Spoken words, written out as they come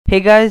Hey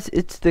guys,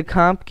 it's the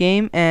Comp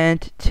Game,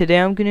 and today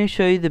I'm going to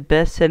show you the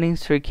best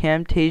settings for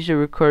Camtasia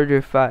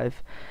Recorder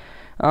 5.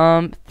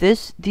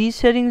 These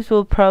settings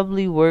will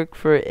probably work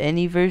for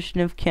any version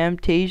of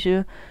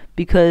Camtasia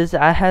because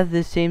I have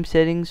the same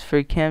settings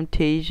for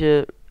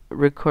Camtasia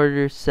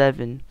Recorder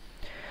 7.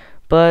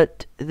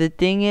 But the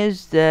thing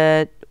is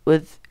that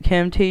with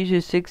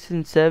Camtasia 6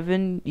 and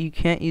 7, you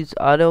can't use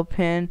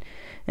AutoPan,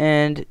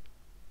 and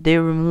they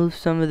remove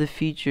some of the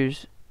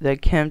features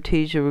that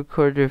Camtasia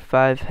Recorder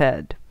 5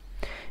 had.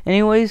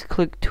 Anyways,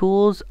 click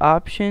Tools,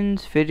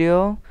 Options,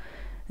 Video,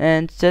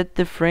 and set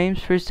the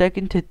frames per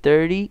second to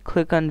 30.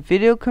 Click on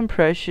Video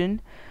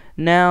Compression.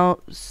 Now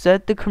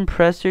set the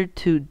compressor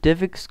to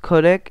DivX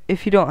codec.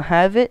 If you don't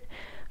have it,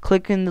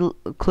 click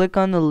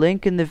on the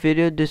link in the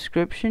video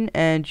description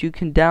and you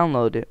can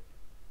download it.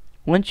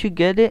 Once you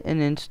get it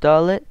and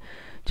install it,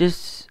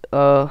 just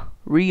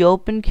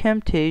reopen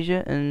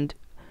Camtasia and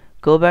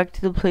go back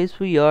to the place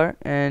we are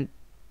and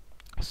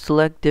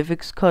select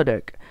DivX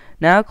codec.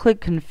 Now click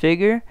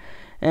Configure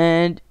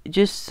and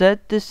just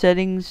set the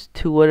settings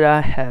to what I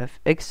have,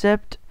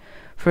 except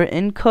for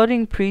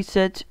encoding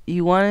presets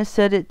you want to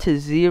set it to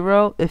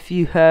 0 if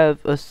you have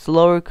a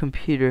slower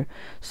computer,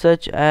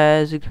 such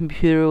as a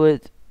computer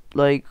with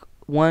like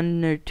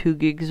 1 or 2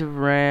 gigs of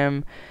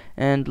RAM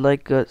and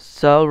like a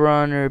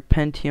Celeron or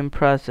Pentium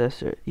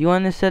processor. You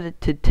want to set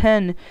it to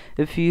 10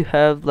 if you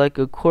have like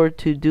a Core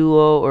 2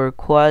 Duo or a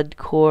quad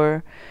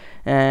core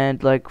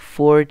and like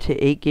 4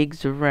 to 8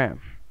 gigs of RAM.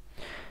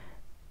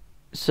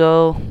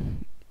 So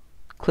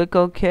click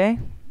OK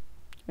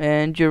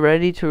and you're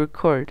ready to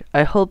record.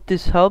 I hope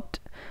this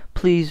helped.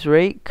 Please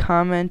rate,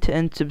 comment,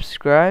 and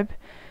subscribe.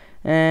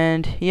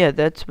 And yeah,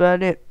 that's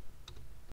about it.